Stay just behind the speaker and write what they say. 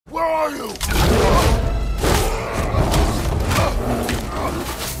Where are you?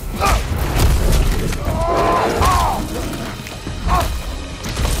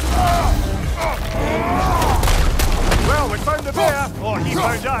 Well, we found the bear, or he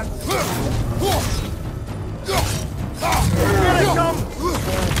found us. Here it comes!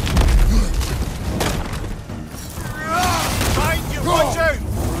 Find you, watch out!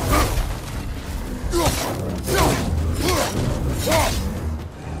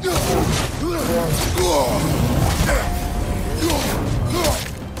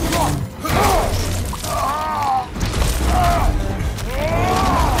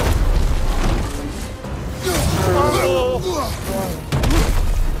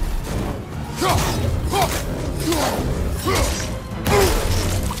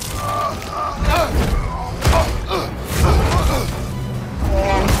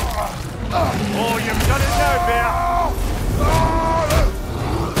 Oh, you've done it now, bear!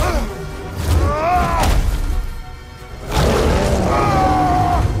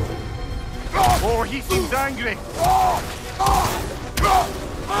 Oh, he seems angry.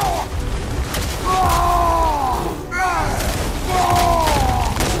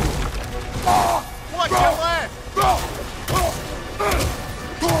 Watch your left!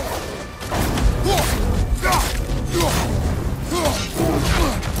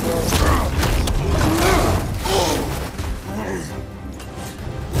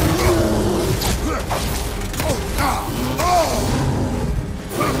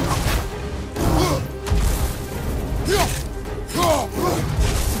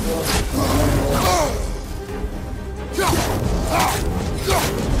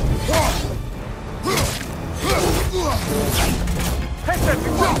 Hit it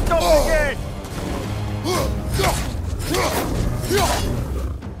before he stops again!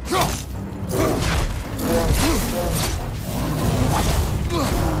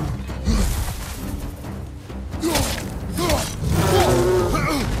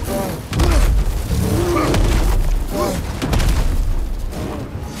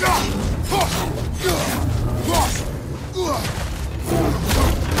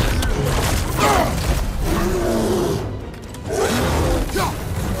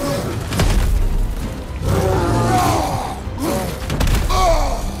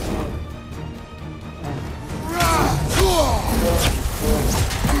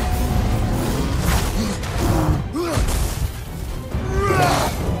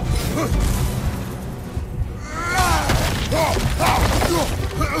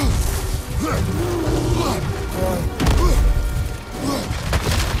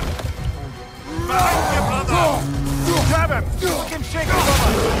 Grab him! Make him shake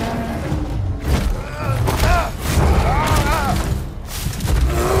his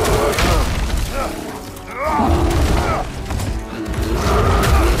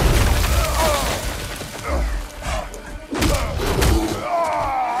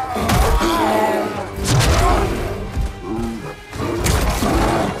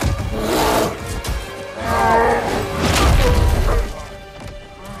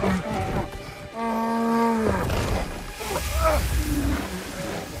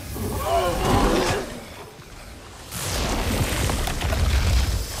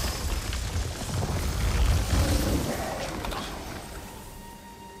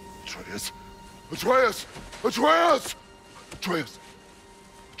Atreus! Atreus! Atreus!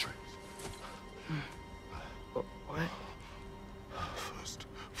 Atreus! What? First,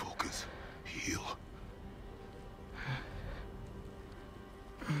 focus. Heal.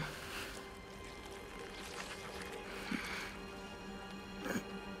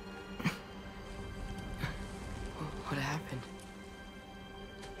 What happened?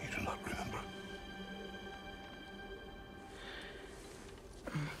 You do not remember.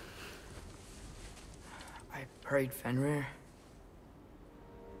 I prayed Fenrir.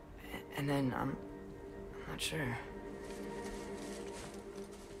 And then, I'm not sure.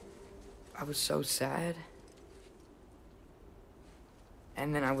 I was so sad.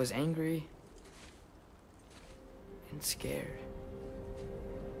 And then I was angry. And scared.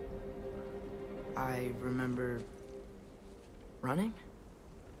 I remember running.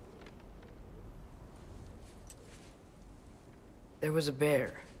 There was a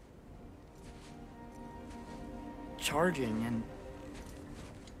bear. Charging, and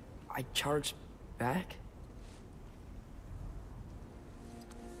I charged back.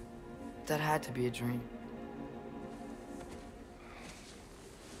 That had to be a dream.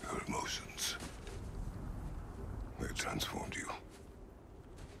 Your emotions. They transformed you.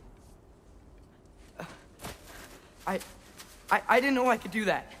 I didn't know I could do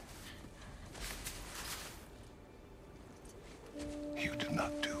that. You did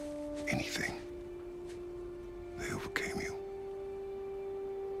not do anything. They overcame you.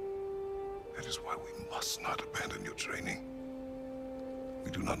 That is why we must not abandon your training.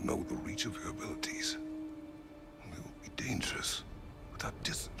 We do not know the reach of your abilities. They will be dangerous without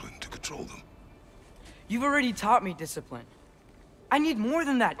discipline to control them. You've already taught me discipline. I need more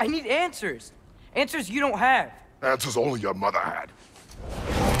than that. I need answers. Answers you don't have. Answers only your mother had.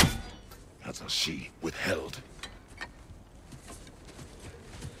 Answers she withheld.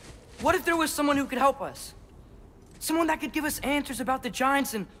 What if there was someone who could help us? Someone that could give us answers about the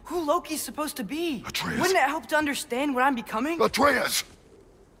Giants and who Loki's supposed to be. Atreus. Wouldn't it help to understand what I'm becoming? Atreus!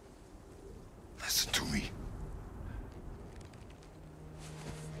 Listen to me.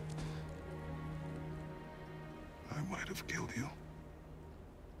 I might have killed you.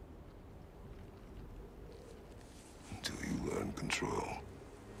 Until you learn control,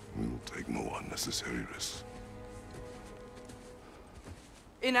 we will take no unnecessary risks.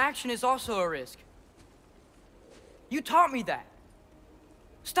 Inaction is also a risk. You taught me that.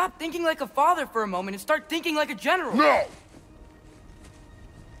 Stop thinking like a father for a moment and start thinking like a general. No!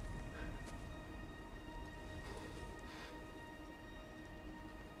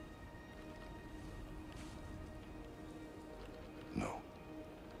 No.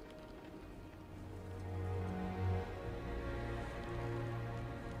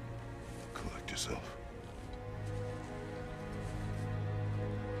 Collect yourself.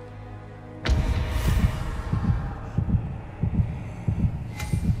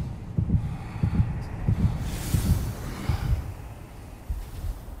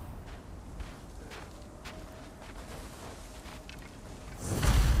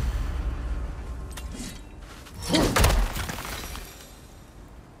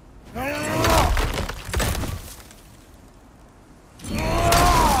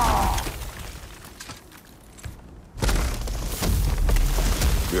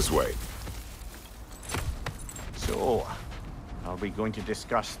 This way. So, are we going to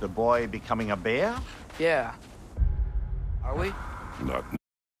discuss the boy becoming a bear? Yeah. Are we? Not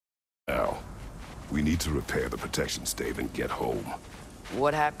now. We need to repair the protection stave and get home.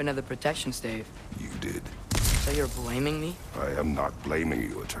 What happened to the protection stave? You did. So you're blaming me? I am not blaming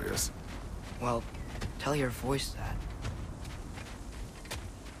you, Atreus. Well, tell your voice that.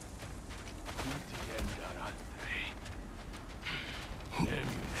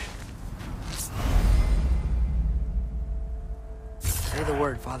 Say the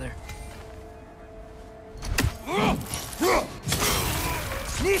word, Father.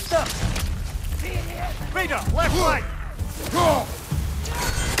 Nista! Rita, left, right!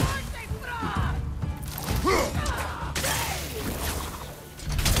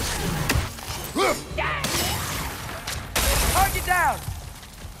 Target down!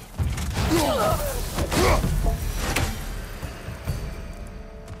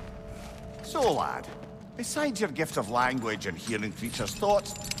 So, lad, besides your gift of language and hearing creatures'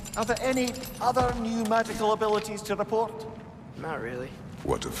 thoughts, are there any other new magical abilities to report? Not really.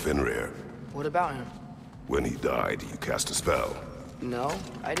 What of Fenrir? What about him? When he died, you cast a spell. No,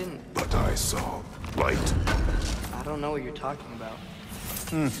 I didn't. But I saw light. I don't know what you're talking about.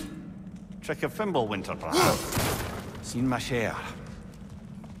 Trick of Fimbulwinter, perhaps? Seen my share.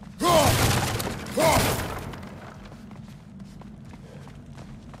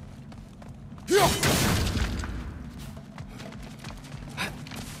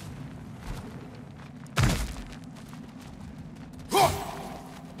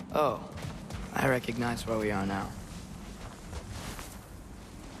 Oh, I recognize where we are now.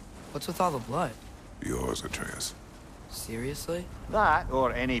 What's with all the blood? Yours, Atreus. Seriously? That,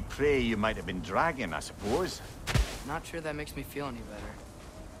 or any prey you might have been dragging, I suppose. Not sure that makes me feel any better.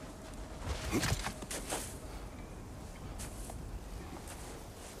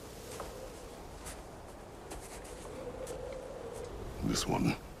 This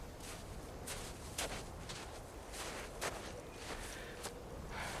one.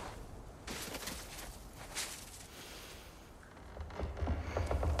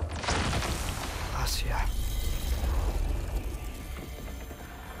 Asya.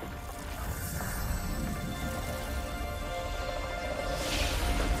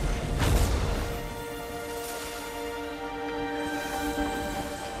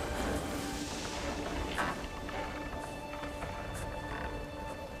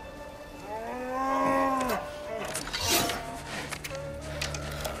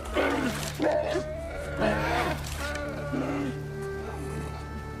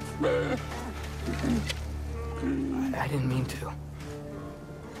 I didn't mean to.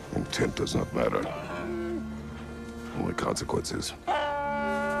 Intent does not matter. Only consequences.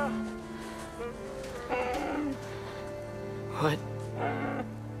 What?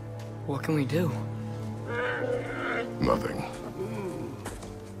 What can we do? Nothing.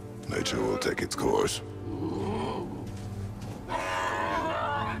 Nature will take its course.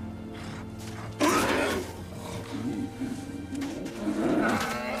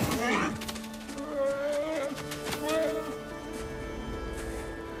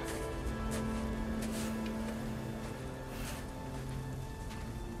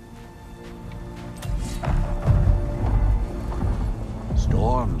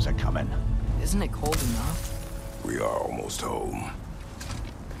 Storms are coming. Isn't it cold enough? We are almost home.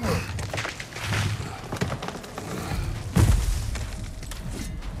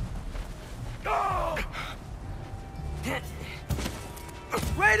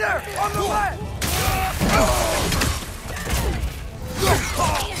 Raider! On the left!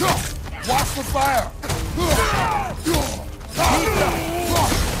 Watch the fire!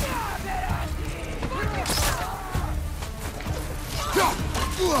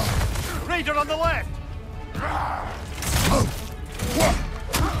 Raider on the left!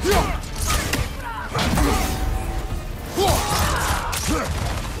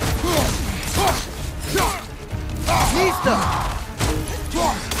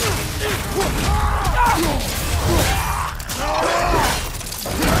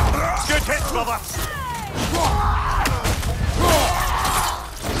 Good hit, brother!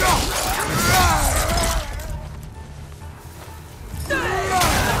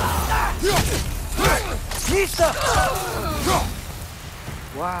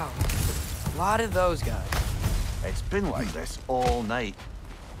 Wow. A lot of those guys. It's been like this all night.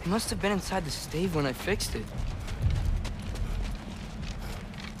 They must have been inside the stave when I fixed it.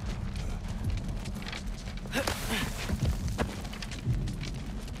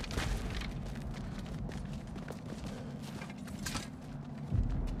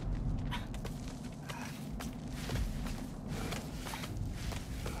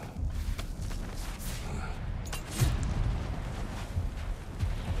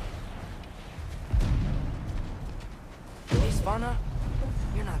 Hey, Svana,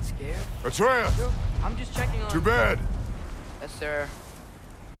 you're not scared. Atreya! I'm just checking on... Too bad. Yes, sir.